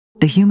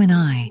The human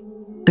eye,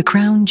 the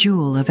crown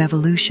jewel of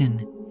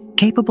evolution,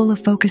 capable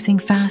of focusing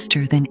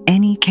faster than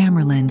any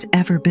camera lens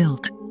ever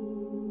built.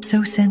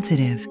 So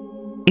sensitive,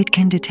 it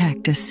can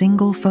detect a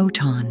single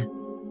photon,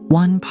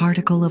 one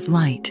particle of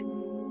light,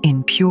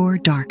 in pure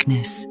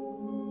darkness.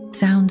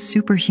 Sounds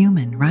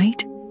superhuman,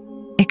 right?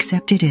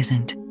 Except it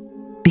isn't.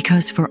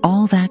 Because for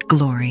all that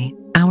glory,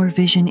 our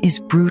vision is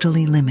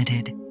brutally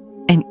limited.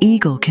 An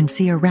eagle can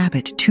see a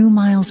rabbit 2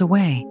 miles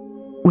away,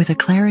 with a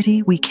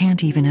clarity we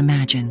can't even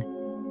imagine.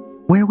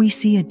 Where we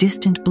see a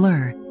distant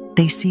blur,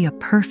 they see a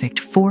perfect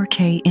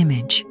 4K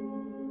image.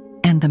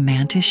 And the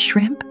mantis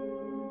shrimp?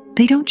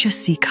 They don't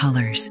just see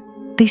colors.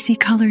 They see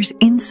colors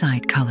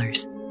inside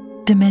colors,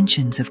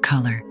 dimensions of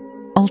color,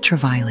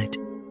 ultraviolet,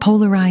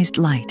 polarized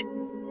light,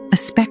 a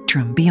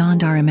spectrum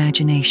beyond our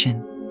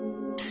imagination.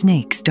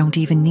 Snakes don't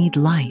even need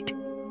light.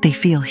 They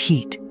feel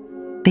heat.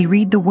 They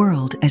read the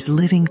world as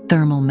living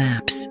thermal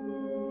maps.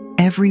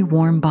 Every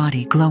warm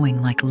body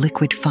glowing like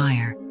liquid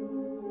fire.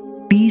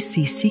 Bees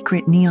see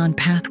secret neon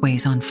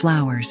pathways on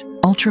flowers,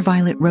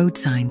 ultraviolet road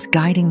signs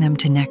guiding them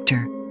to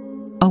nectar.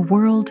 A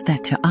world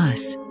that to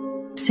us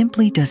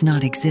simply does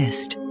not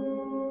exist.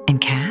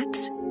 And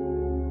cats?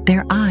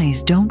 Their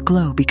eyes don't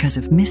glow because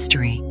of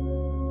mystery.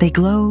 They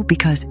glow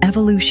because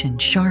evolution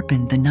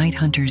sharpened the night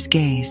hunter's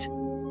gaze.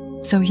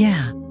 So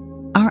yeah,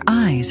 our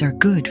eyes are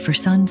good for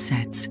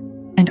sunsets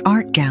and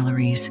art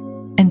galleries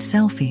and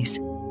selfies.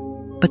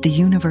 But the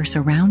universe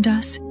around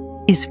us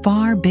is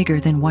far bigger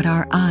than what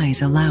our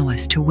eyes allow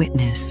us to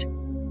witness.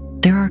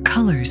 There are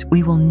colors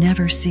we will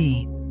never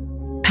see,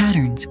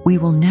 patterns we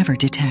will never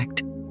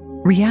detect,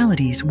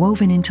 realities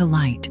woven into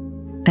light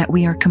that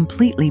we are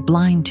completely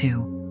blind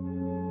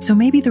to. So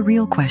maybe the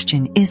real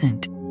question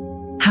isn't,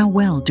 how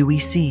well do we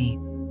see?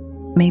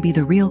 Maybe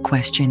the real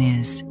question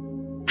is,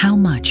 how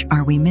much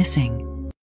are we missing?